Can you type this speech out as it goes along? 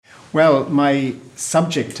Well, my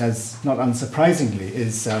subject, as not unsurprisingly,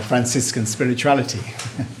 is Franciscan spirituality.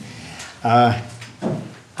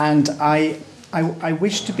 And I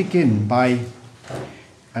wish to begin by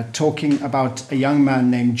talking about a young man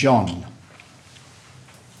named John.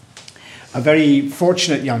 A very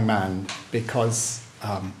fortunate young man because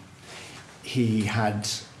he had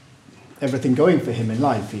everything going for him in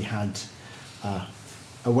life. He had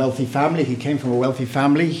a wealthy family. He came from a wealthy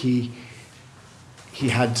family. He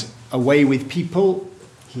had a way with people.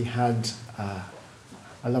 He had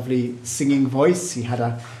a lovely singing voice. He had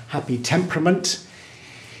a happy temperament.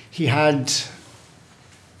 He had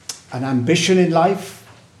an ambition in life.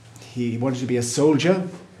 He wanted to be a soldier.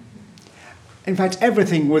 In fact,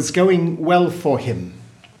 everything was going well for him.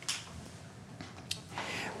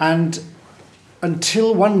 And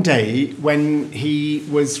until one day when he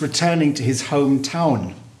was returning to his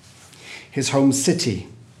hometown, his home city.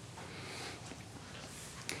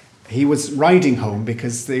 He was riding home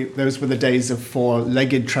because those were the days of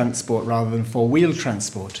four-legged transport rather than four-wheel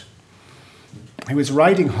transport. He was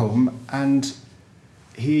riding home and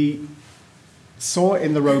he saw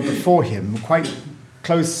in the road before him, quite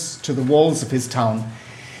close to the walls of his town,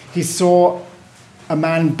 he saw a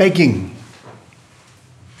man begging.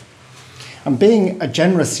 And being a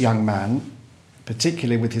generous young man,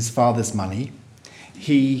 particularly with his father's money,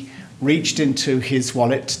 he reached into his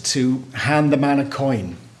wallet to hand the man a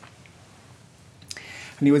coin.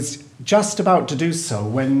 And he was just about to do so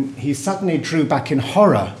when he suddenly drew back in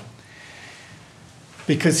horror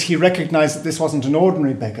because he recognized that this wasn't an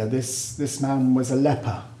ordinary beggar. This man was a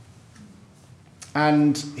leper.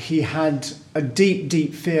 And he had a deep,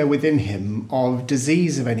 deep fear within him of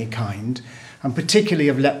disease of any kind, and particularly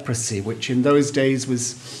of leprosy, which in those days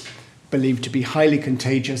was believed to be highly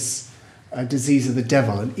contagious, a disease of the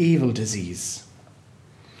devil, an evil disease.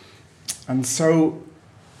 And so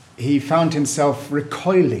he found himself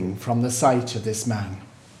recoiling from the sight of this man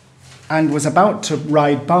and was about to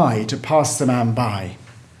ride by, to pass the man by,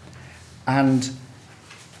 and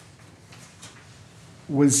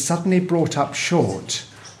was suddenly brought up short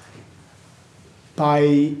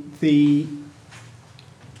by the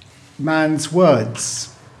man's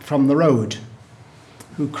words from the road,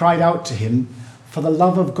 who cried out to him, "For the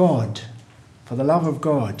love of God, for the love of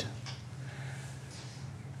God."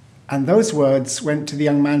 And those words went to the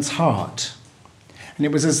young man's heart. And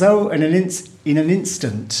it was as though in an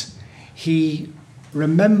instant he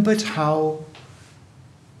remembered how,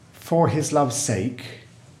 for his love's sake,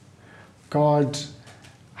 God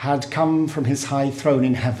had come from his high throne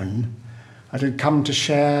in heaven and had come to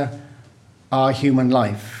share our human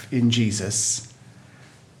life in Jesus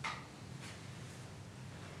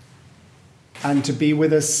and to be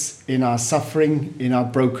with us in our suffering, in our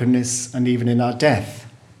brokenness, and even in our death.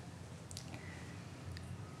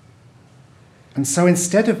 And so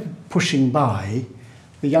instead of pushing by,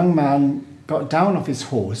 the young man got down off his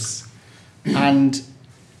horse and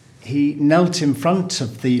he knelt in front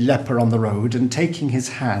of the leper on the road, and taking his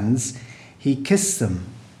hands, he kissed them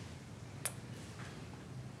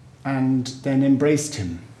and then embraced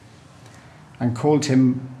him and called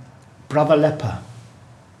him Brother Leper,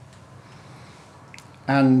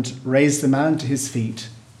 and raised the man to his feet,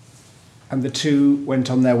 and the two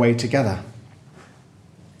went on their way together.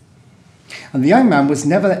 And the young man was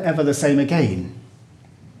never ever the same again.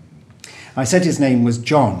 I said his name was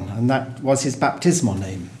John, and that was his baptismal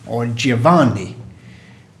name, or Giovanni,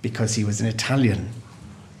 because he was an Italian.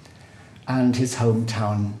 And his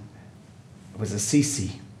hometown was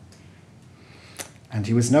Assisi. And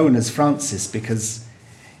he was known as Francis because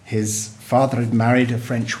his father had married a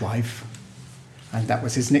French wife, and that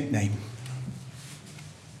was his nickname.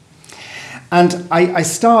 And I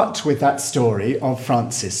start with that story of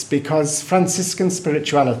Francis because Franciscan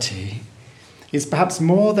spirituality is perhaps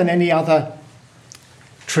more than any other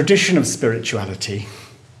tradition of spirituality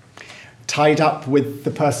tied up with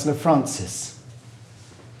the person of Francis.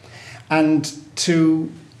 And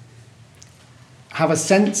to have a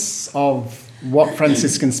sense of what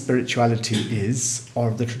Franciscan spirituality is,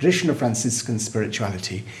 or the tradition of Franciscan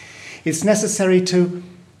spirituality, it's necessary to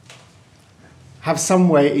have some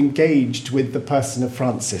way engaged with the person of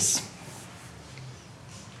Francis.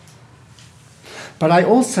 But I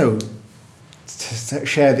also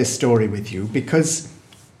share this story with you because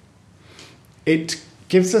it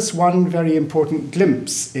gives us one very important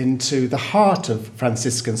glimpse into the heart of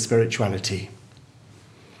Franciscan spirituality.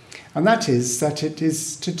 And that is that it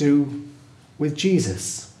is to do with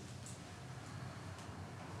Jesus.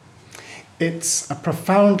 It's a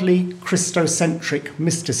profoundly Christocentric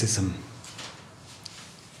mysticism,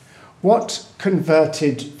 What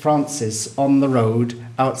converted Francis on the road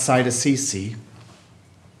outside Assisi,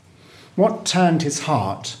 what turned his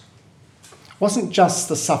heart, wasn't just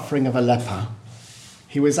the suffering of a leper.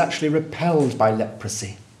 He was actually repelled by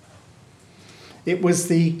leprosy. It was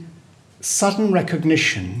the sudden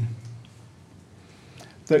recognition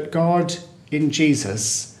that God in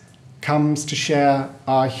Jesus comes to share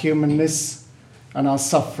our humanness and our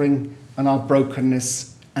suffering and our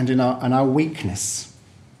brokenness and our weakness.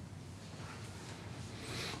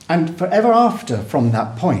 And forever after, from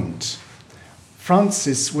that point,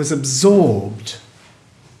 Francis was absorbed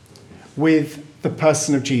with the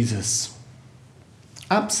person of Jesus,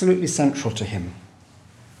 absolutely central to him.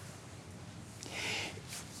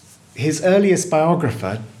 His earliest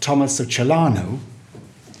biographer, Thomas of Celano,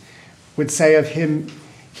 would say of him,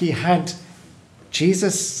 he had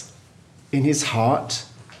Jesus in his heart,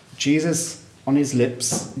 Jesus on his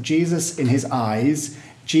lips, Jesus in his eyes,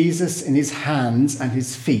 Jesus in his hands and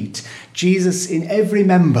his feet, Jesus in every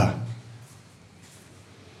member.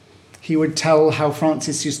 He would tell how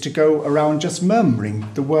Francis used to go around just murmuring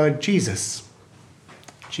the word Jesus.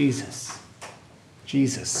 Jesus,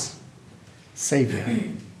 Jesus, Saviour,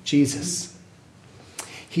 Jesus.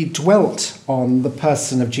 He dwelt on the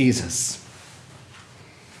person of Jesus.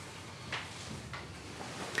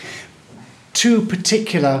 Two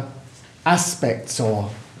particular aspects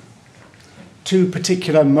or two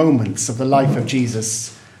particular moments of the life of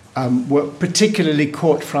Jesus were particularly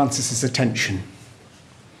caught Francis's attention.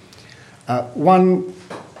 One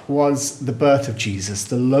was the birth of Jesus,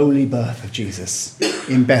 the lowly birth of Jesus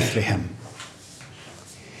in Bethlehem.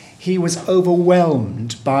 He was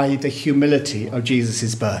overwhelmed by the humility of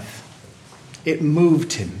Jesus' birth. It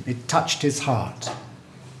moved him, it touched his heart.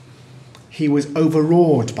 He was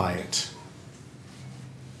overawed by it.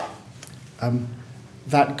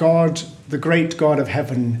 That God, the great God of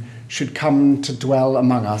heaven, should come to dwell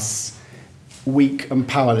among us, weak and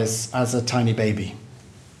powerless as a tiny baby.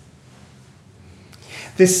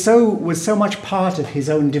 This was so much part of his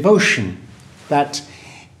own devotion that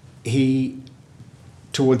he,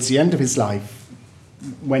 towards the end of his life,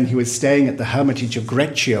 when he was staying at the hermitage of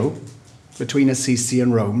Greccio, between Assisi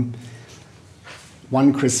and Rome,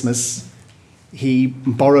 one Christmas, he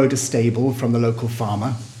borrowed a stable from the local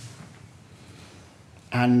farmer,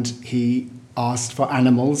 and he asked for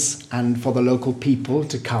animals and for the local people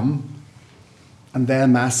to come, and their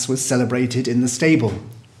mass was celebrated in the stable.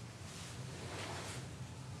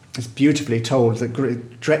 It's beautifully told that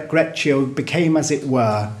Greccio became, as it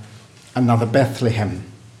were, another Bethlehem.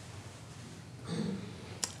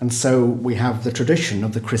 And so we have the tradition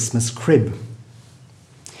of the Christmas crib.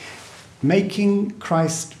 Making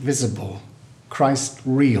Christ visible, Christ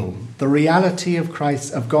real, the reality of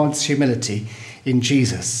Christ, of God's humility in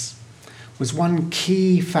Jesus, was one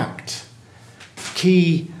key fact,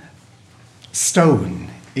 key stone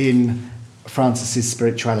in Francis's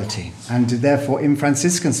spirituality, and therefore in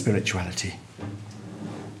Franciscan spirituality.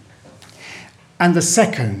 And the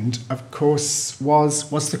second, of course,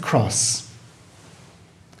 was the cross.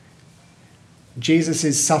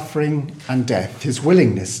 Jesus' suffering and death, his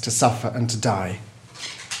willingness to suffer and to die,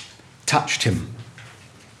 touched him.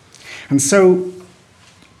 And so,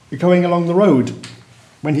 going along the road,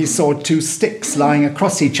 when he saw two sticks lying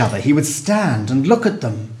across each other, he would stand and look at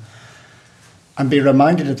them and be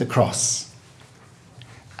reminded of the cross.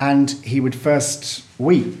 And he would first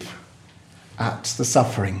weep at the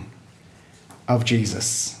suffering of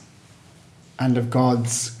Jesus and of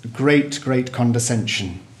God's great, great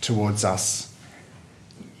condescension towards us.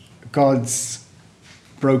 God's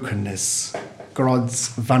brokenness, God's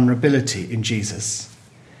vulnerability in Jesus.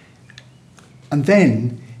 And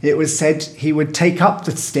then it was said he would take up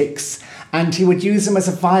the sticks and he would use them as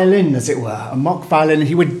a violin, as it were, a mock violin, and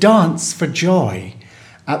he would dance for joy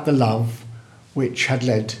at the love which had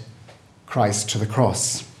led Christ to the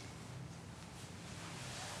cross.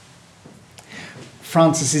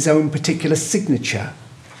 Francis's own particular signature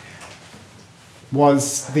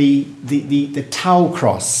was the Tau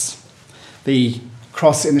cross, the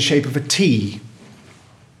cross in the shape of a T,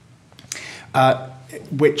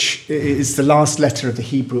 which is the last letter of the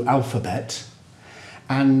Hebrew alphabet,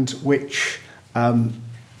 and which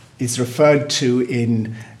is referred to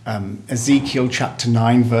in Ezekiel chapter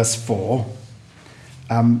 9, verse 4,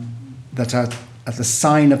 that the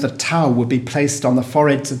sign of the Tau would be placed on the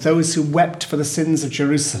foreheads of those who wept for the sins of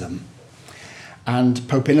Jerusalem. And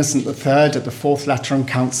Pope Innocent III, at the Fourth Lateran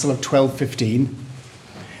Council of 1215,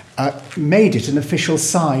 made it an official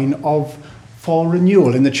sign for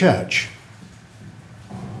renewal in the Church.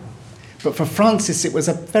 But for Francis, it was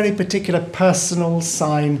a very particular personal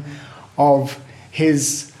sign of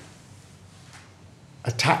his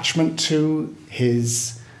attachment to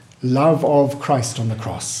his love of Christ on the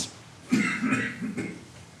cross.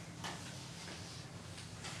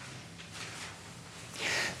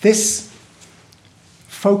 This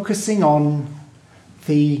focusing on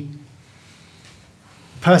the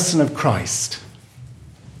person of Christ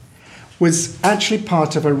was actually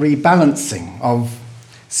part of a rebalancing of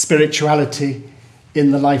spirituality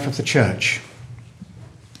in the life of the church.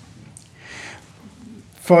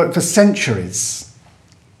 For centuries,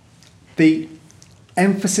 the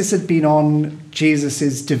emphasis had been on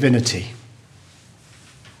Jesus' divinity,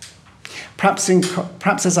 perhaps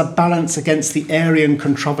as a balance against the Arian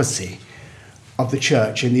controversy of the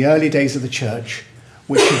church in the early days of the church,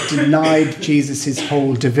 which had denied Jesus'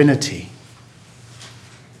 whole divinity.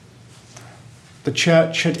 The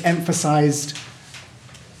church had emphasized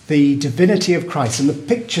the divinity of Christ, and the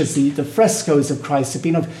pictures, the frescoes of Christ have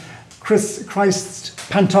been of Christ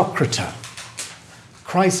Pantocrator,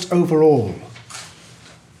 Christ over all.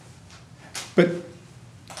 But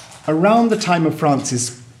around the time of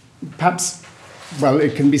Francis, perhaps,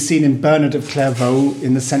 it can be seen in Bernard of Clairvaux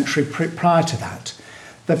in the century prior to that,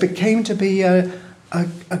 there became to be a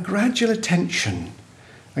gradual attention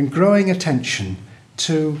and growing attention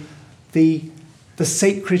to the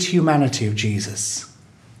sacred humanity of Jesus.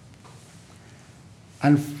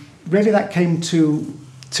 And really that came to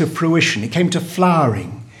fruition. It came to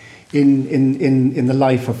flowering in the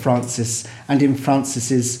life of Francis and in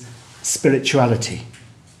Francis's spirituality.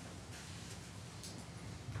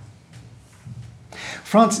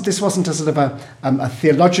 This wasn't a sort of a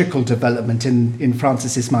theological development in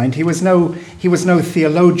Francis's mind. He was no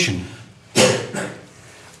theologian,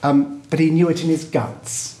 but he knew it in his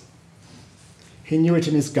guts. He knew it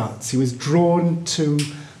in his guts. He was drawn to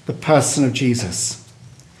the person of Jesus.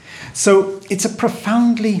 So it's a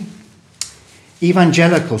profoundly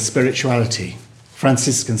evangelical spirituality,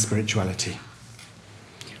 Franciscan spirituality,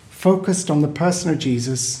 focused on the person of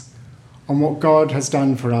Jesus, on what God has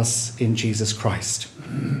done for us in Jesus Christ.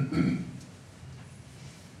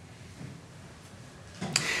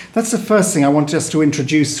 That's the first thing I want us to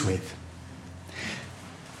introduce with.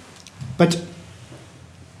 But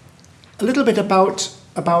a little bit about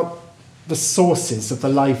the sources of the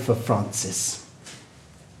life of Francis.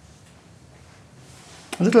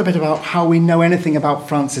 A little bit about how we know anything about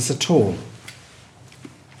Francis at all.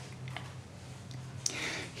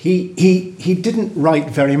 He didn't write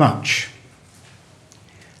very much.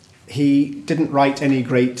 He didn't write any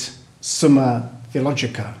great Summa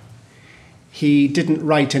Theologica. He didn't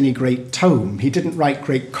write any great tome. He didn't write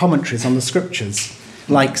great commentaries on the scriptures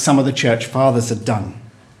like some of the church fathers had done.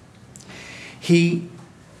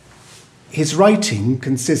 His writing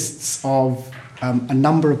consists of a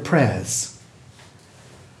number of prayers.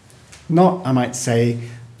 Not, I might say,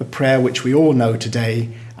 the prayer which we all know today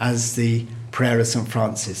as the prayer of St.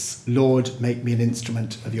 Francis, Lord, make me an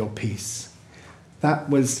instrument of your peace. That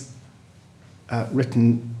was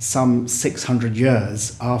written some 600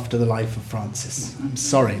 years after the life of Francis. I'm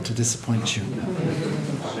sorry to disappoint you.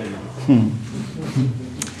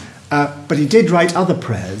 But he did write other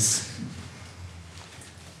prayers.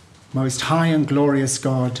 Most high and glorious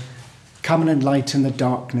God, come and enlighten the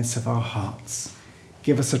darkness of our hearts.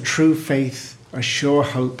 Give us a true faith, a sure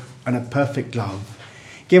hope, and a perfect love.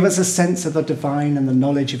 Give us a sense of the divine and the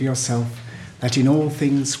knowledge of yourself, that in all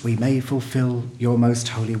things we may fulfill your most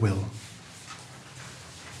holy will.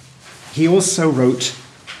 He also wrote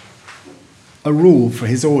a rule for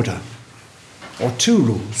his order, or two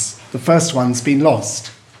rules. The first one's been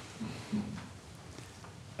lost.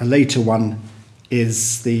 A later one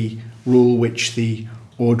is the rule which the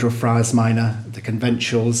Order of Friars Minor, the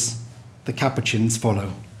Conventuals, the Capuchins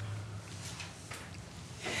follow.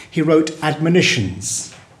 He wrote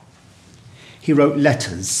admonitions. He wrote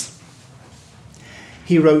letters.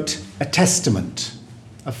 He wrote a testament,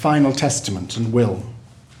 a final testament and will.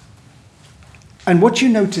 And what you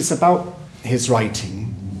notice about his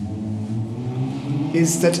writing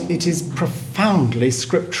is that it is profoundly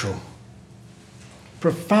scriptural.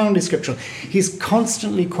 Profoundly scriptural. He's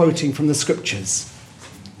constantly quoting from the scriptures.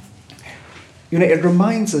 It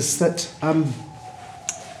reminds us that,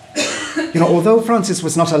 although Francis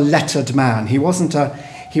was not a lettered man, he wasn't a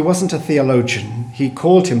theologian, he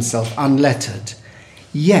called himself unlettered,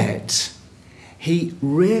 yet he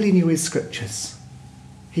really knew his scriptures.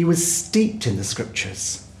 He was steeped in the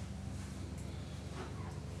scriptures.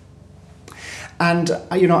 And,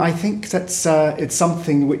 I think that's it's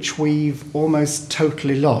something which we've almost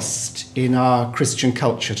totally lost in our Christian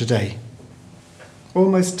culture today.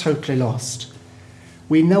 Almost totally lost.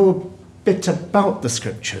 We know a bit about the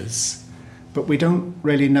scriptures, but we don't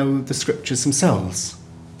really know the scriptures themselves.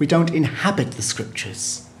 We don't inhabit the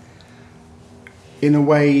scriptures in a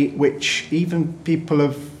way which even people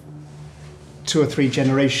of 2 or 3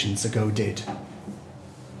 generations ago did.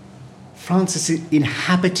 Francis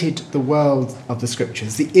inhabited the world of the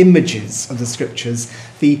scriptures, the images of the scriptures,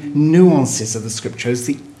 the nuances of the scriptures,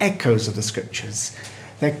 the echoes of the scriptures.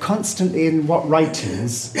 They're constantly in what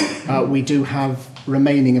writings we do have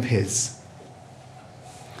remaining of his.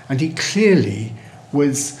 And he clearly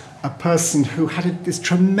was a person who had this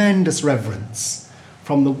tremendous reverence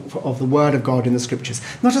of the word of God in the scriptures,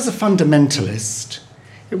 not as a fundamentalist.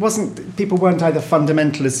 People weren't either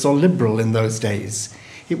fundamentalists or liberal in those days.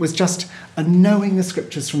 It was just a knowing the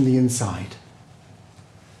scriptures from the inside.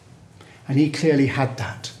 And he clearly had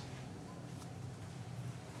that.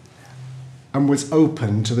 And was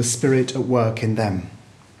open to the Spirit at work in them.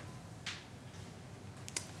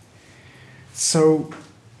 So,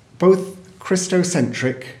 both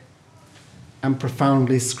Christocentric and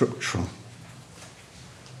profoundly scriptural.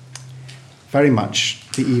 Very much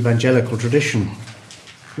the evangelical tradition.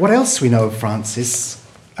 What else we know of Francis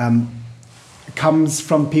comes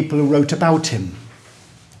from people who wrote about him.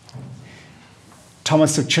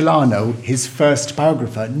 Thomas of Celano, his first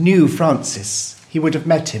biographer, knew Francis. He would have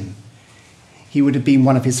met him. He would have been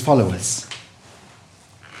one of his followers.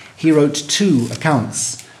 He wrote 2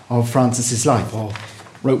 accounts of Francis's life, or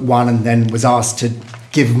wrote one and then was asked to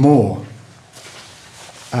give more.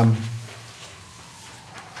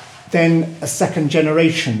 Then a second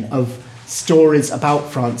generation of stories about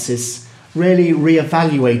Francis, really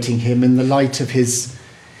re-evaluating him in the light of his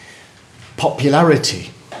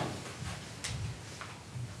popularity.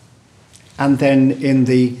 And then in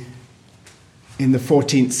the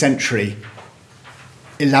 14th century,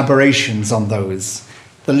 elaborations on those.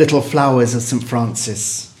 The Little Flowers of St.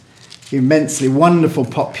 Francis, immensely wonderful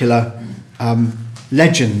popular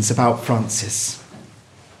legends about Francis.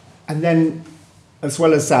 And then, as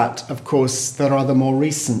well as that, of course, there are the more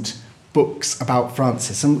recent books about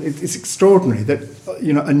Francis. And it's extraordinary that,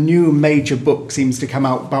 a new major book seems to come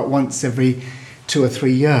out about once every 2 or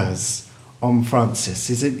 3 years on Francis.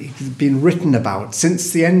 It's been written about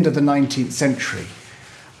since the end of the 19th century.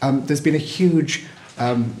 There's been a huge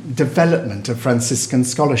development of Franciscan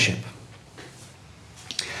scholarship.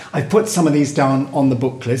 I've put some of these down on the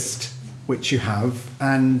book list, which you have,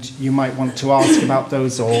 and you might want to ask about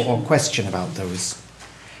those or question about those.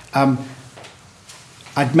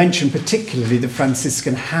 I'd mention particularly the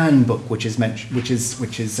Franciscan Handbook, which is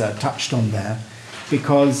touched on there,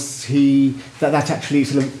 because that actually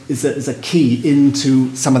sort of is a key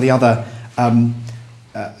into some of the other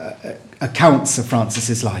accounts of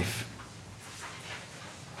Francis's life.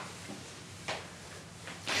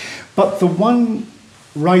 But the one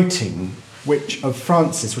writing of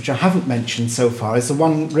Francis, which I haven't mentioned so far, is the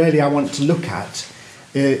one really I want to look at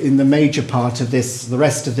in the major part of the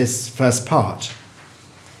rest of this first part,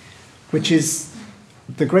 which is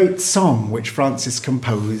the great song which Francis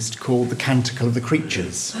composed called The Canticle of the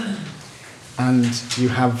Creatures. And you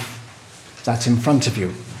have that in front of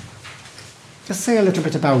you. Just say a little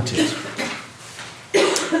bit about it.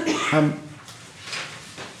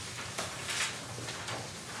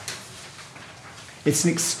 It's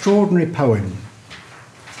an extraordinary poem.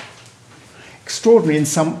 Extraordinary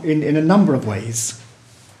in a number of ways.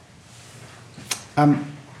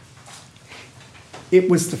 It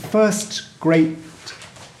was the first great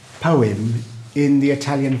poem in the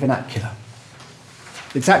Italian vernacular.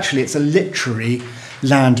 It's a literary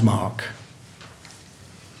landmark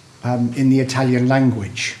in the Italian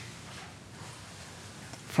language.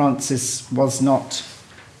 Francis was not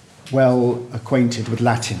well acquainted with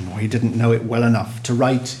Latin, or he didn't know it well enough to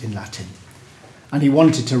write in Latin. And he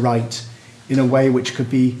wanted to write in a way which could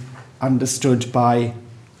be understood by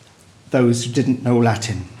those who didn't know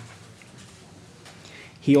Latin.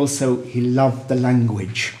 He loved the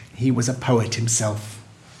language. He was a poet himself.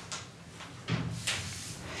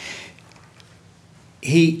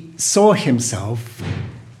 He saw himself,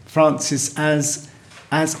 Francis, as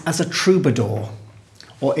a troubadour,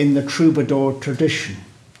 or in the troubadour tradition.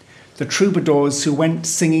 The troubadours who went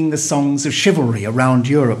singing the songs of chivalry around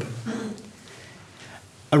Europe.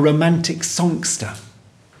 A romantic songster.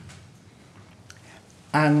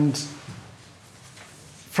 And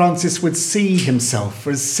Francis would see himself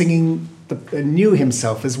as knew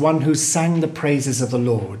himself as one who sang the praises of the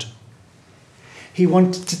Lord. He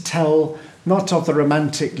wanted to tell not of the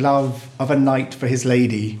romantic love of a knight for his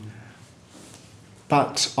lady,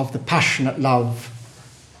 but of the passionate love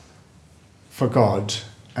for God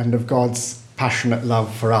and of God's passionate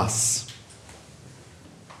love for us.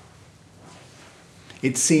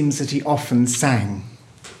 it seems that he often sang.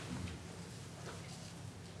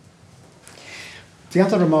 The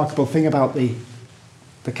other remarkable thing about the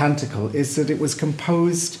canticle is that it was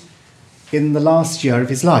composed in the last year of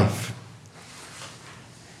his life.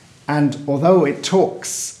 And although it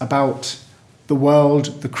talks about the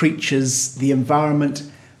world, the creatures, the environment,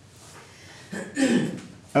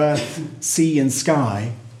 earth, sea and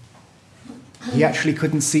sky, he actually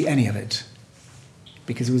couldn't see any of it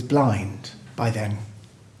because he was blind by then.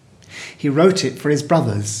 He wrote it for his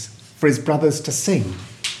brothers to sing.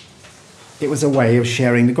 It was a way of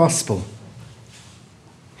sharing the gospel.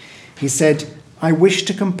 He said, "I wish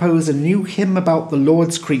to compose a new hymn about the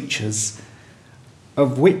Lord's creatures,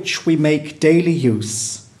 of which we make daily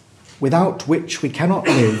use, without which we cannot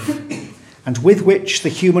live, and with which the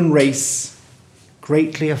human race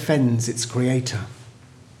greatly offends its Creator."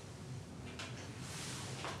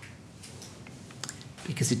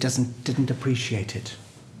 Because it didn't appreciate it.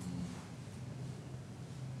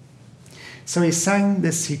 So he sang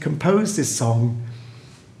this, he composed this song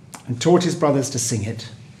and taught his brothers to sing it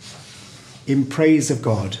in praise of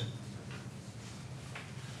God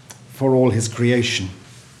for all his creation.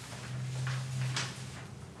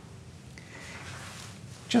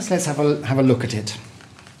 Just let's have a look at it.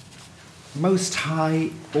 Most high,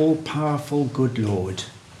 all-powerful, good Lord,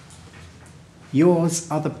 yours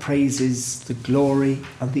are the praises, the glory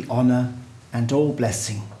and the honour and all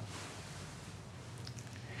blessing.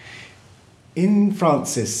 In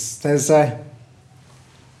Francis, there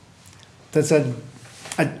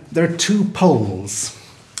are two poles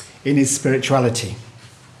in his spirituality.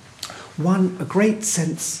 One, a great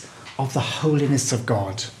sense of the holiness of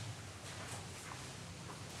God.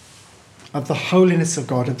 Of the holiness of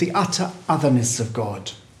God, of the utter otherness of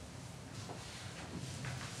God.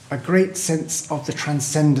 A great sense of the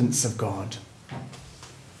transcendence of God.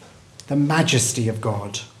 The majesty of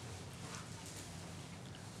God.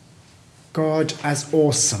 God as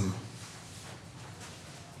awesome.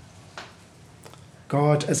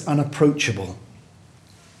 God as unapproachable.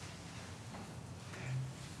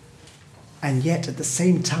 And yet at the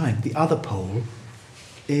same time, the other pole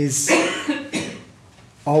is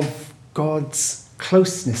of God's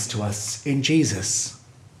closeness to us in Jesus.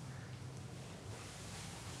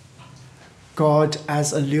 God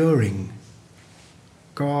as alluring.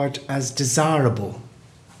 God as desirable.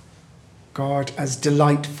 God as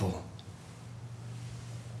delightful.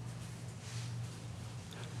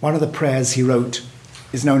 One of the prayers he wrote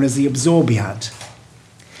is known as the Absorbiat.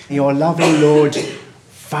 Your love, O Lord,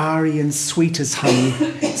 fiery and sweet as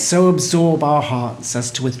honey, so absorb our hearts as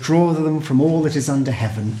to withdraw them from all that is under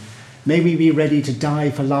heaven. May we be ready to die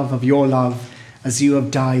for love of your love, as you have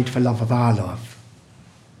died for love of our love.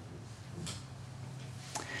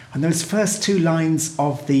 And those first two lines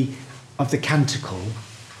of the canticle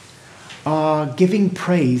are giving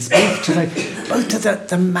praise both to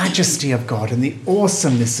the majesty of God and the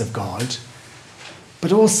awesomeness of God,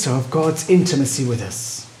 but also of God's intimacy with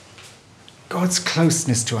us, God's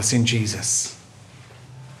closeness to us in Jesus.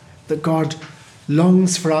 That God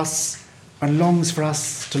longs for us and longs for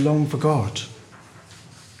us to long for God.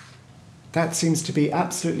 That seems to be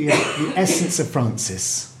absolutely the essence of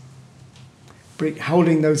Francis.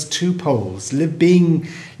 Holding those two poles, living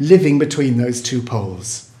between those two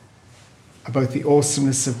poles, are both the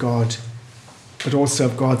awesomeness of God, but also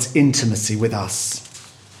of God's intimacy with us,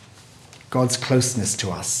 God's closeness to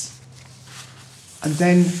us. And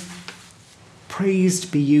then,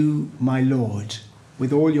 praised be you, my Lord,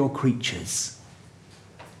 with all your creatures.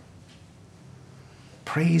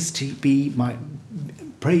 Praise be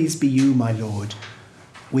you, my Lord,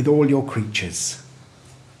 with all your creatures.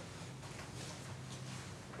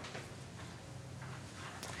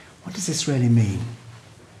 What does this really mean?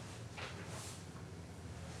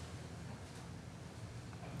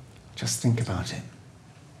 Just think about it.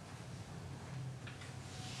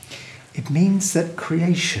 It means that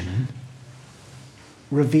creation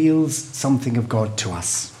reveals something of God to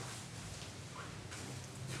us.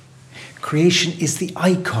 Creation is the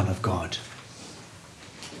icon of God.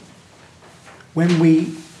 When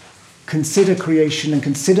we consider creation and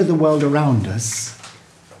consider the world around us,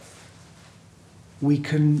 we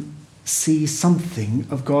can see something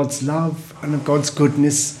of God's love and of God's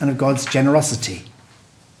goodness and of God's generosity.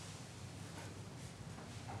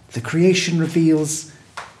 The creation reveals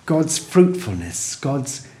God's fruitfulness,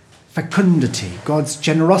 God's fecundity, God's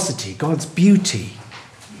generosity, God's beauty.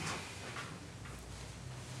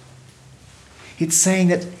 It's saying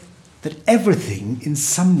that everything in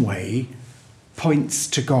some way points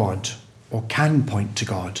to God or can point to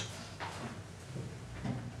God.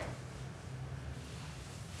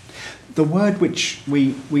 The word which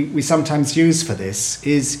we sometimes use for this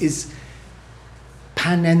is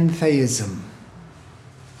panentheism.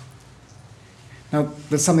 Now,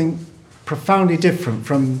 there's something profoundly different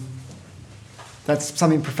from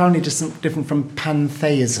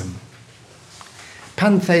pantheism.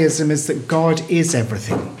 Pantheism is that God is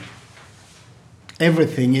everything.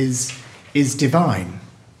 Everything is divine.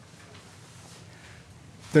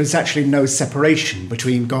 There's actually no separation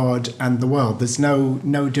between God and the world. There's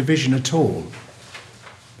no division at all.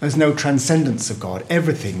 There's no transcendence of God.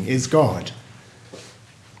 Everything is God.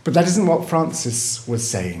 But that isn't what Francis was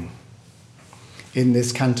saying in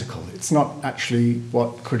this canticle. It's not actually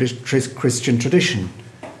what Christian tradition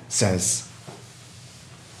says.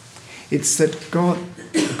 It's that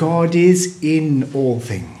God is in all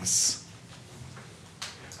things.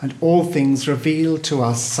 And all things reveal to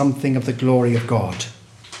us something of the glory of God.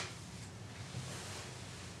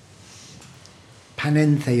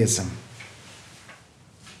 Panentheism.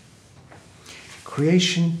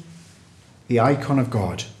 Creation, the icon of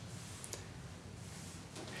God.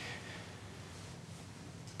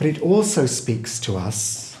 But it also speaks to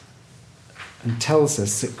us and tells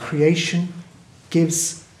us that creation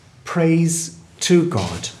gives praise to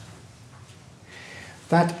God.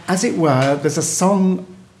 That, as it were, there's a song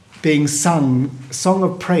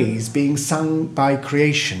of praise being sung by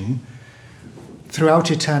creation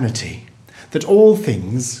throughout eternity. That all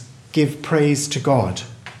things give praise to God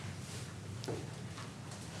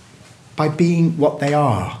by being what they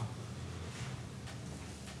are.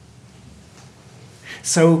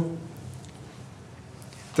 So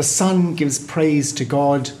the sun gives praise to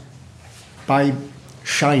God by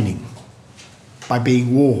shining, by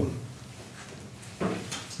being warm.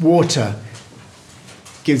 Water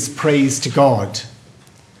gives praise to God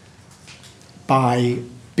by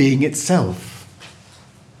being itself.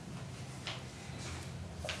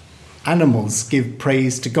 Animals give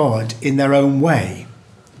praise to God in their own way,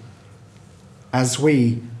 as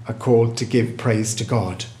we are called to give praise to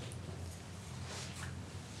God.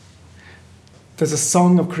 There's a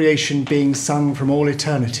song of creation being sung from all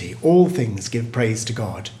eternity. All things give praise to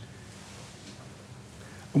God.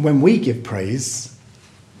 And when we give praise,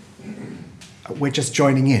 we're just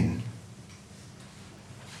joining in.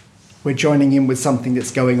 We're joining in with something that's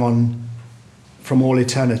going on from all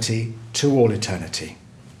eternity to all eternity.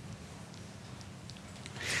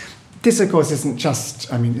 This, of course, isn't just,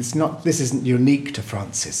 this isn't unique to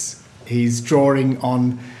Francis. He's drawing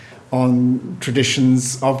on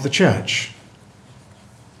traditions of the church.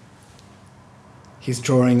 He's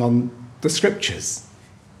drawing on the scriptures.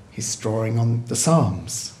 He's drawing on the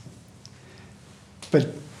Psalms. But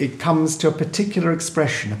it comes to a particular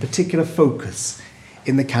expression, a particular focus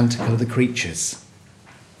in the Canticle of the Creatures.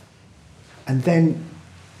 And then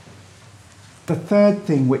the third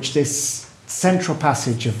thing which this central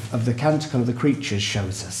passage of the Canticle of the Creatures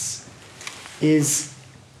shows us is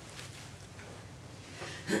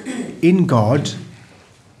in God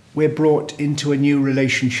we're brought into a new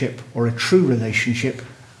relationship, or a true relationship,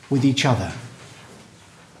 with each other.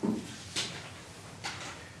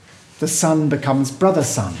 The sun becomes brother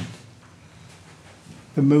sun.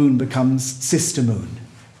 The moon becomes sister moon.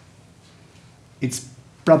 It's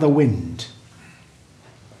brother wind,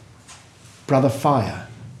 brother fire,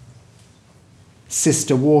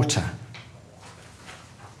 sister water.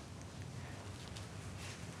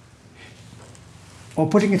 Or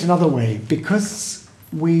putting it another way, because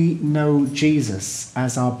we know Jesus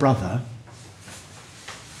as our brother,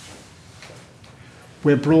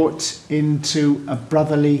 we're brought into a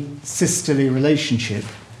brotherly, sisterly relationship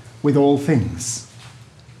with all things.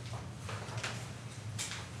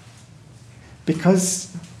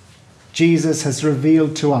 Because Jesus has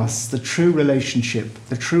revealed to us the true relationship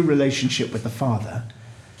with the Father,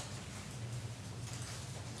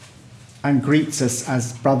 and greets us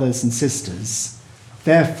as brothers and sisters,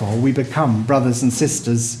 therefore we become brothers and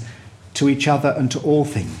sisters to each other and to all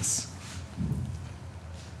things.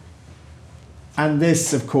 And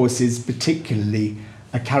this, of course, is particularly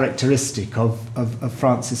a characteristic of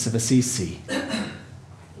Francis of Assisi.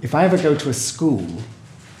 If I ever go to a school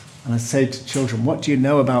and I say to children, what do you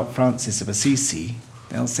know about Francis of Assisi?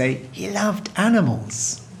 They'll say, he loved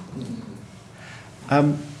animals.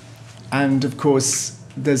 And of course,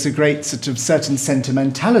 there's a great sort of certain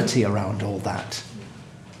sentimentality around all that.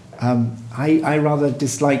 I rather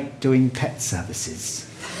dislike doing pet services.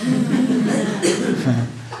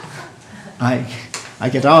 I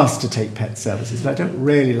get asked to take pet services, but I don't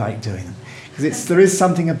really like doing them. Because there is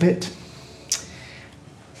something a bit...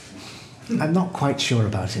 I'm not quite sure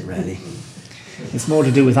about it, really. It's more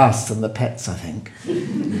to do with us than the pets, I think.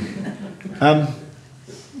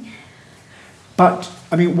 But,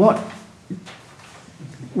 I mean, what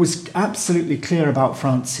was absolutely clear about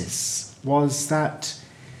Francis was that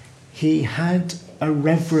he had a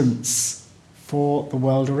reverence for the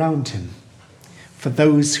world around him, for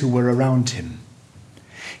those who were around him.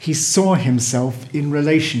 He saw himself in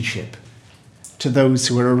relationship to those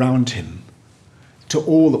who were around him, to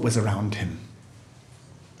all that was around him.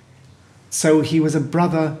 So he was a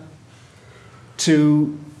brother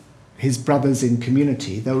to his brothers in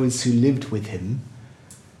community, those who lived with him,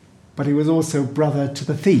 but he was also brother to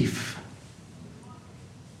the thief.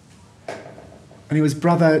 And he was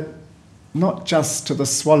brother not just to the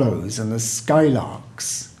swallows and the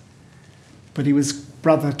skylarks, but he was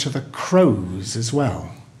brother to the crows as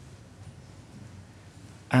well,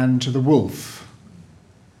 and to the wolf.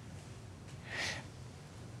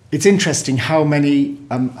 It's interesting how many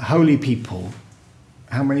holy people,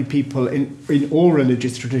 how many people in all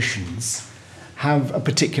religious traditions have a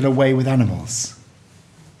particular way with animals.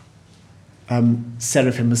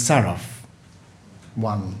 Seraphim Massarov,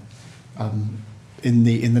 one in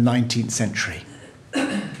the 19th century.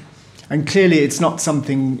 And clearly it's not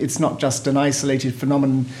just an isolated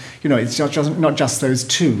phenomenon, it's not just those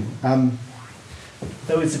two.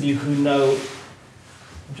 Those of you who know,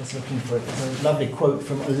 I'm just looking for it, there's a lovely quote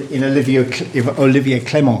in Olivier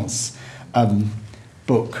Clément's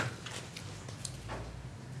book.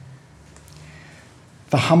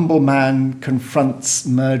 The humble man confronts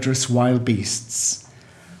murderous wild beasts.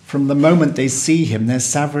 From the moment they see him, their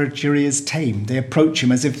savagery is tamed. They approach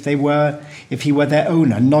him as if he were their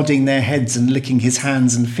owner, nodding their heads and licking his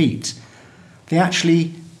hands and feet. They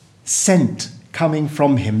actually scent coming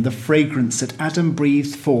from him the fragrance that Adam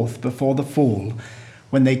breathed forth before the fall,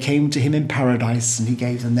 when they came to him in paradise and he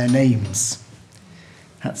gave them their names.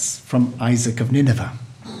 That's from Isaac of Nineveh,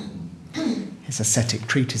 his ascetic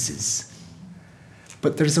treatises.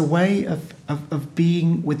 But there's a way of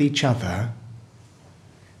being with each other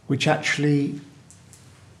which actually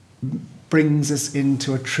brings us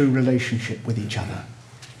into a true relationship with each other.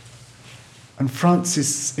 And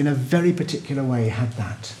Francis, in a very particular way, had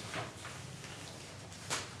that.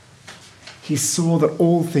 He saw that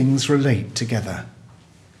all things relate together.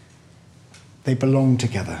 They belong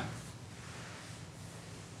together.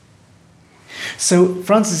 So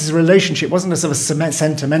Francis's relationship wasn't a sort of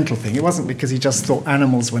sentimental thing. It wasn't because he just thought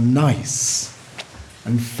animals were nice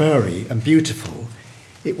and furry and beautiful.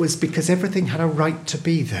 It was because everything had a right to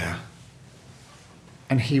be there.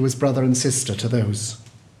 And he was brother and sister to those.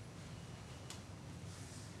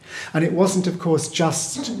 And it wasn't, of course,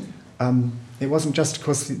 just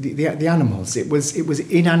the animals. It was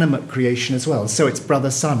inanimate creation as well. So it's brother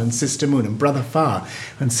sun and sister moon and brother fire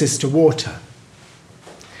and sister water.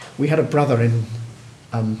 We had a brother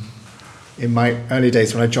in my early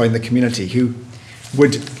days when I joined the community who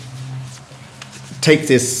would take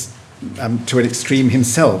this to an extreme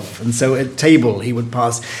himself. And so at table he would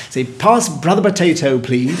say, "Pass brother potato,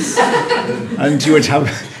 please." And you would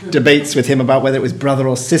have debates with him about whether it was brother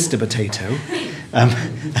or sister potato,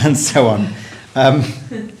 and so on.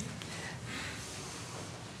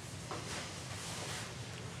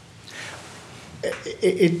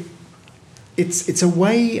 It's a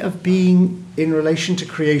way of being in relation to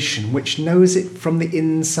creation which knows it from the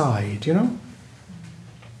inside,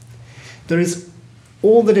 There is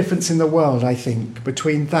all the difference in the world, I think,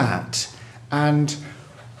 between that and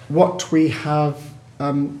what we have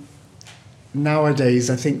nowadays,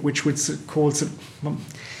 I think, which would call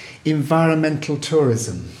environmental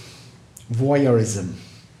tourism, voyeurism,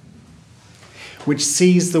 which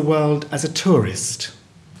sees the world as a tourist,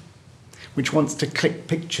 which wants to click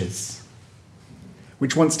pictures,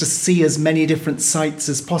 which wants to see as many different sights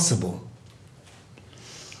as possible.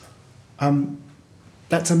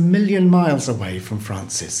 That's 1,000,000 miles away from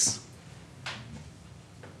Francis.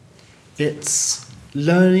 It's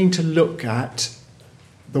learning to look at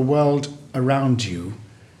the world around you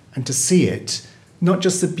and to see it, not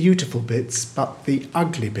just the beautiful bits, but the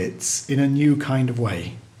ugly bits in a new kind of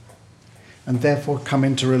way, and therefore come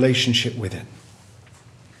into relationship with it.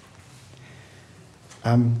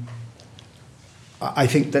 I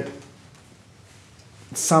think that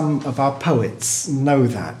some of our poets know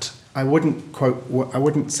that. I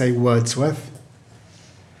wouldn't say Wordsworth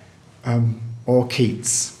or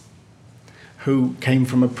Keats, who came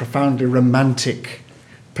from a profoundly romantic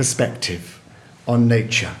perspective on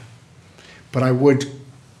nature. But I would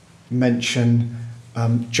mention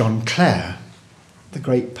John Clare, the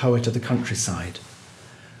great poet of the countryside,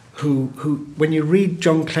 who when you read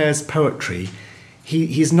John Clare's poetry,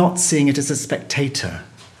 he's not seeing it as a spectator.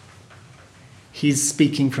 He's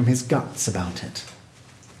speaking from his guts about it,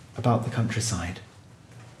 about the countryside.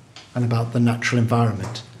 and about the natural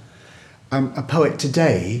environment. A poet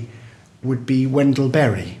today would be Wendell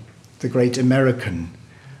Berry, the great American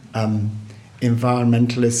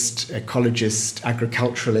environmentalist, ecologist,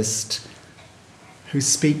 agriculturalist, who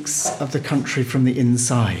speaks of the country from the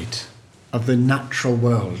inside, of the natural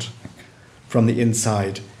world from the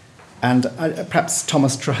inside, and perhaps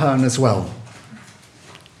Thomas Traherne as well.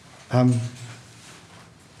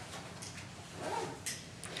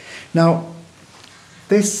 Now,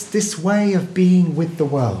 this way of being with the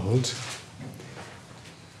world,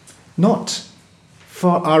 not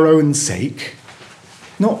for our own sake,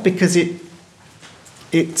 not because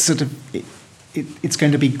it's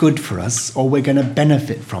going to be good for us or we're going to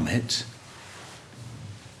benefit from it,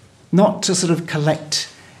 not to sort of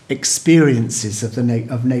collect experiences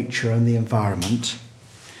of nature and the environment,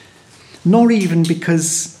 nor even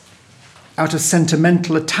because out of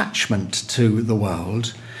sentimental attachment to the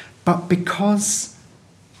world, but because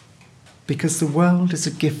the world is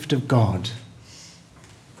a gift of God.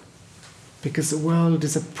 Because the world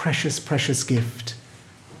is a precious, precious gift.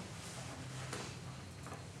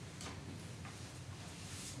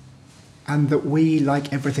 And that we,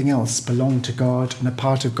 like everything else, belong to God and are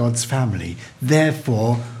part of God's family.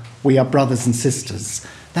 Therefore, we are brothers and sisters.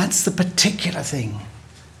 That's the particular thing,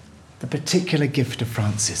 the particular gift of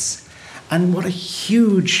Francis. And what a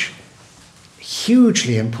hugely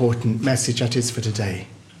important message that is for today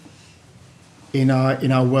in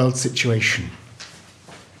our world situation,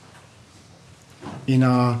 in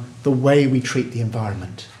the way we treat the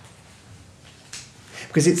environment.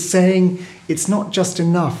 Because it's saying it's not just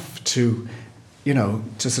enough to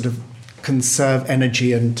sort of conserve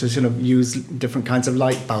energy and to sort of use different kinds of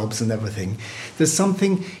light bulbs and everything. There's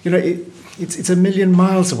something, it's a million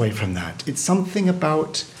miles away from that. It's something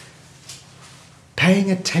about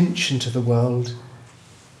paying attention to the world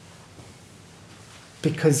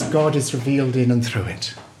because God is revealed in and through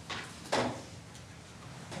it.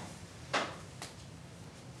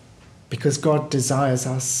 Because God desires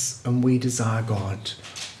us and we desire God,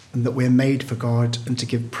 and that we're made for God and to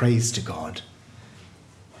give praise to God.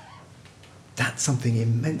 That's something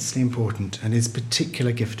immensely important and is a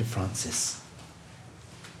particular gift of Francis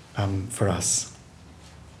for us.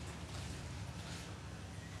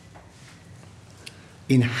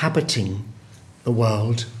 Inhabiting the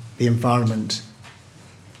world, the environment,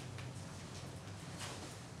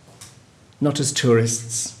 not as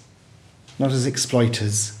tourists, not as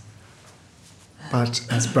exploiters, but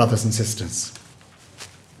as brothers and sisters.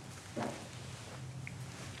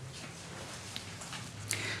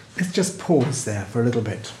 Let's just pause there for a little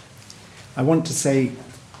bit. I want to say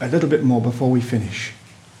a little bit more before we finish,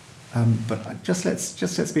 but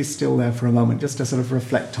let's be still there for a moment, just to sort of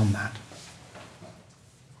reflect on that.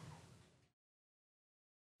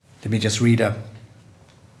 Let me just read a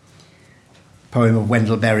poem of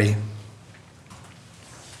Wendell Berry.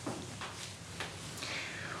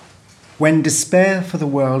 When despair for the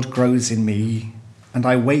world grows in me, and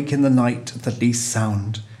I wake in the night at the least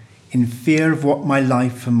sound, in fear of what my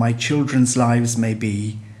life and my children's lives may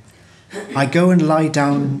be, I go and lie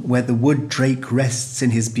down where the wood drake rests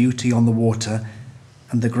in his beauty on the water,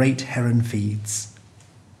 and the great heron feeds.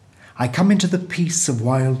 I come into the peace of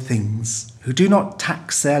wild things, who do not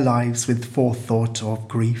tax their lives with forethought or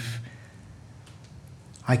grief.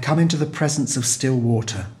 I come into the presence of still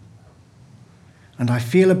water, and I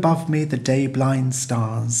feel above me the day-blind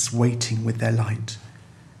stars waiting with their light.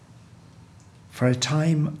 For a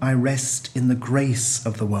time I rest in the grace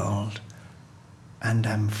of the world and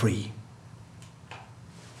am free.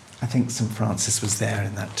 I think St. Francis was there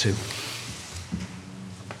in that too.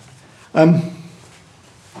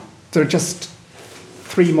 There are just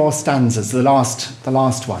 3 more stanzas, the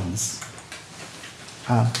last ones.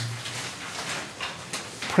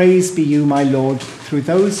 Praise be you, my Lord, through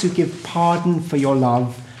those who give pardon for your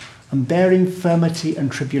love and bear infirmity and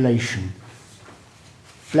tribulation.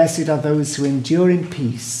 Blessed are those who endure in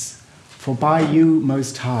peace, for by you,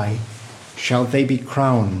 Most High, shall they be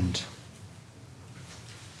crowned.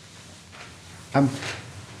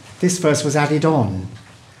 This verse was added on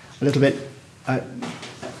a little bit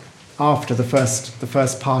after the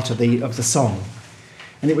first part of the song,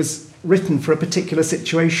 and it was written for a particular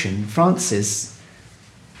situation. Francis,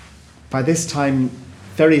 by this time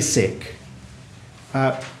very sick,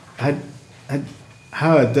 had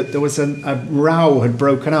heard that there was a row had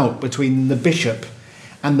broken out between the bishop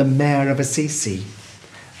and the mayor of Assisi,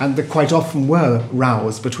 and there quite often were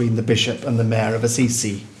rows between the bishop and the mayor of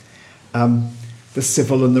Assisi, the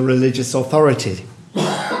civil and the religious authority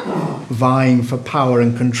vying for power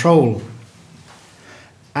and control.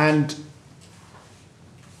 And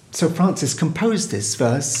so Francis composed this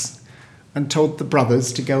verse and told the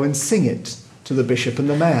brothers to go and sing it to the bishop and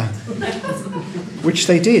the mayor, which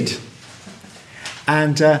they did.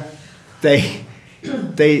 And they,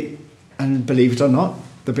 and believe it or not,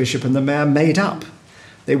 the bishop and the mayor made up.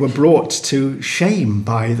 They were brought to shame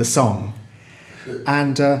by the song,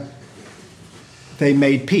 and they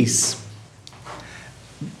made peace.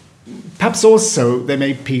 Perhaps also they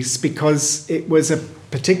made peace because it was a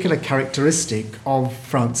particular characteristic of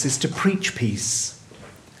Francis to preach peace.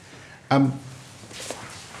 I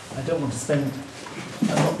don't want to spend... I'm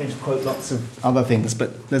not going to quote lots of other things,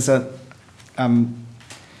 but there's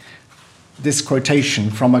this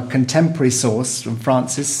quotation from a contemporary source from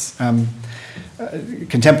Francis,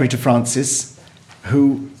 contemporary to Francis,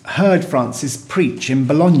 who heard Francis preach in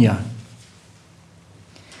Bologna.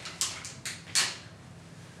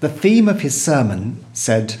 The theme of his sermon,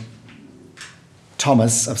 said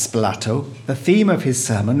Thomas of Spalato, the theme of his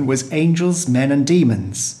sermon was angels, men and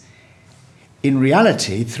demons. In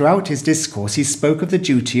reality, throughout his discourse, he spoke of the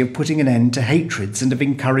duty of putting an end to hatreds and of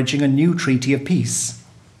encouraging a new treaty of peace.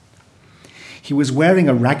 He was wearing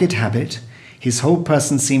a ragged habit, his whole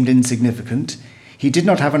person seemed insignificant, he did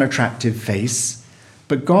not have an attractive face,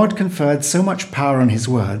 but God conferred so much power on his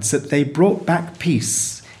words that they brought back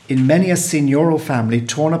peace in many a seigneurial family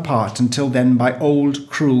torn apart until then by old,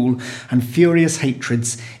 cruel and furious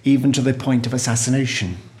hatreds, even to the point of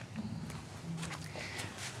assassination.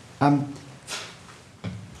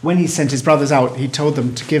 When he sent his brothers out, he told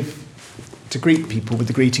them to greet people with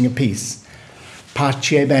the greeting of peace.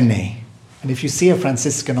 Pace bene. And if you see a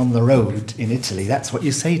Franciscan on the road in Italy, that's what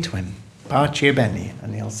you say to him. Pace bene.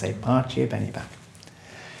 And he'll say pace bene back.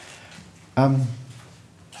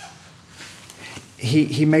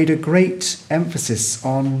 He made a great emphasis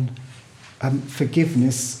on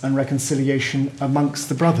forgiveness and reconciliation amongst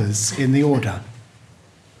the brothers in the order.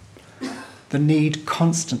 The need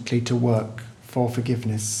constantly to work for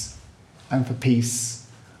forgiveness and for peace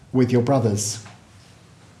with your brothers.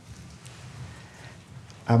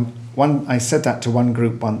 I said that to one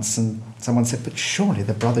group once, and someone said, but surely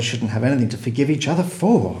the brothers shouldn't have anything to forgive each other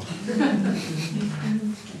for.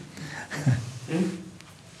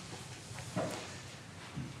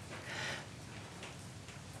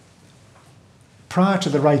 Prior to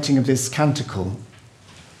the writing of this canticle,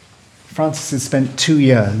 Francis had spent 2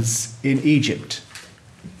 years in Egypt,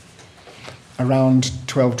 around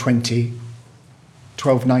 1220,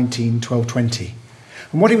 1219, 1220.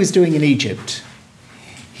 And what he was doing in Egypt,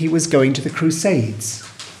 he was going to the Crusades.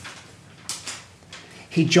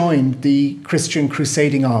 He joined the Christian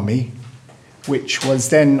crusading army, which was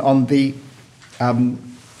then on the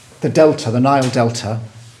delta, the Nile Delta,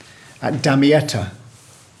 at Damietta.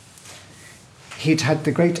 He'd had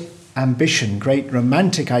the great ambition, great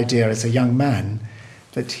romantic idea as a young man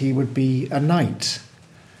that he would be a knight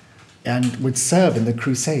and would serve in the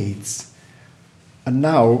Crusades. And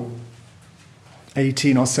now,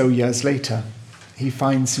 18 or so years later, he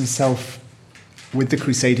finds himself with the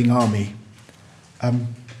crusading army,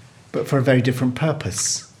 but for a very different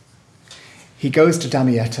purpose. He goes to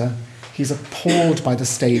Damietta. He's appalled by the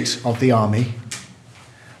state of the army,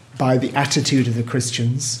 by the attitude of the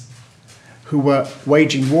Christians, who were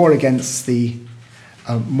waging war against the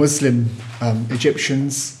Muslim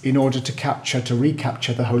Egyptians in order to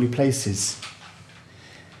recapture the holy places.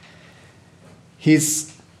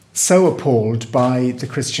 He's so appalled by the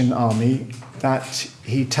Christian army that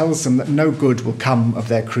he tells them that no good will come of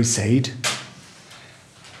their crusade.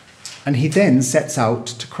 And he then sets out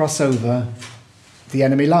to cross over the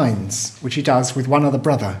enemy lines, which he does with one other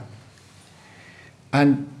brother.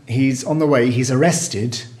 And he's on the way, he's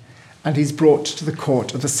arrested, and he's brought to the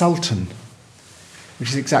court of the Sultan, which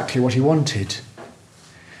is exactly what he wanted.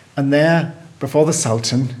 And there, before the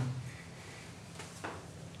Sultan,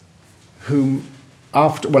 whom,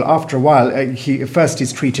 after a while, first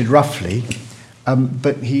he's treated roughly,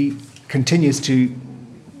 but he continues to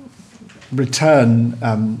return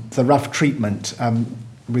the rough treatment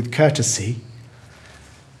with courtesy,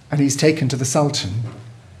 and he's taken to the Sultan.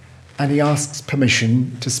 And he asks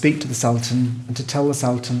permission to speak to the Sultan and to tell the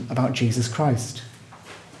Sultan about Jesus Christ,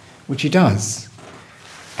 which he does.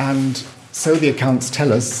 And so the accounts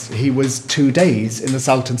tell us he was 2 days in the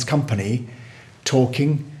Sultan's company,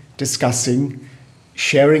 talking, discussing,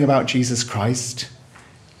 sharing about Jesus Christ,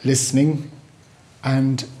 listening,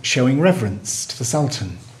 and showing reverence to the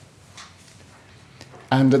Sultan.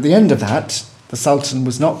 And at the end of that, the Sultan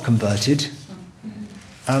was not converted,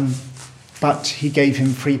 but he gave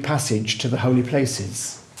him free passage to the holy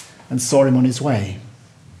places and saw him on his way.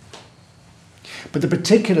 But the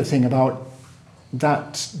particular thing about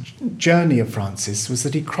that journey of Francis was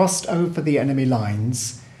that he crossed over the enemy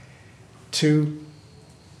lines to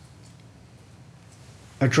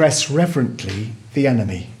address reverently the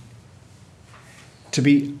enemy, to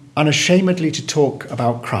be unashamedly to talk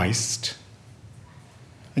about Christ,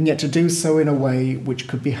 and yet to do so in a way which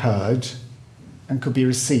could be heard and could be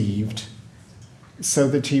received, so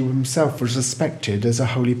that he himself was respected as a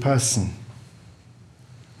holy person.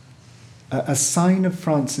 A sign of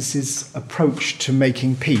Francis's approach to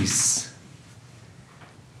making peace,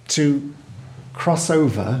 to cross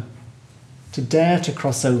over, to dare to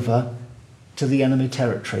cross over to the enemy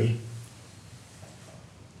territory,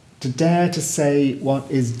 to dare to say what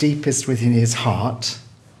is deepest within his heart,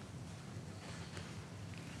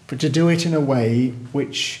 but to do it in a way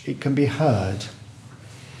which it can be heard.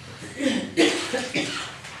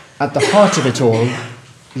 At the heart of it all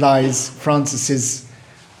lies Francis's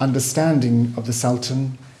understanding of the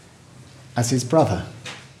Sultan as his brother.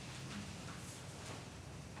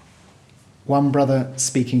 One brother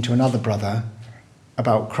speaking to another brother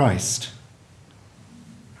about Christ.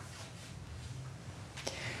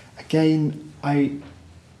 Again, I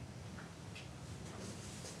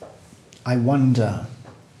wonder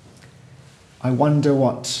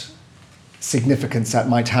what significance that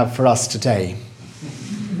might have for us today.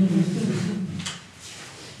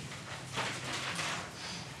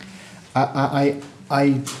 I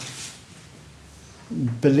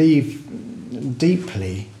believe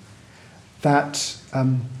deeply that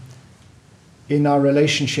in our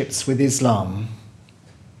relationships with Islam,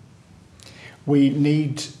 we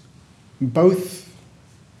need both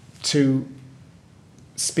to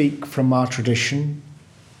speak from our tradition,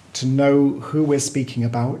 to know who we're speaking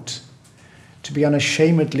about, to be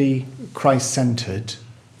unashamedly Christ-centered,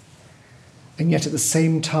 and yet at the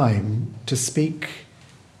same time to speak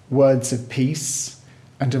words of peace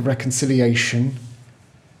and of reconciliation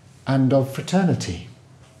and of fraternity.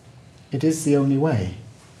 It is the only way.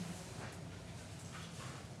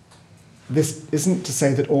 This isn't to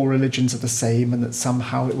say that all religions are the same and that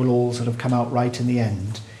somehow it will all sort of come out right in the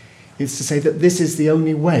end. It's to say that this is the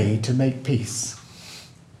only way to make peace.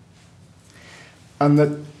 And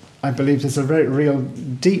that I believe there's a very real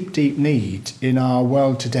deep, deep need in our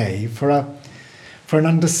world today for an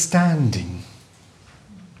understanding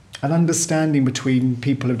between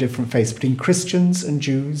people of different faiths, between Christians and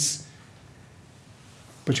Jews,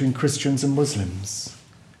 between Christians and Muslims,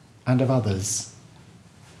 and of others,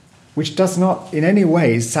 which does not in any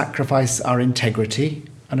way sacrifice our integrity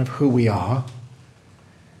and of who we are,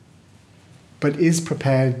 but is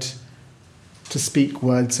prepared to speak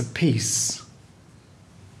words of peace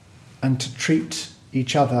and to treat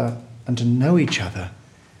each other and to know each other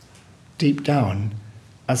deep down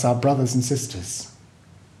as our brothers and sisters,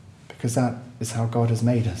 because that is how God has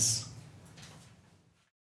made us.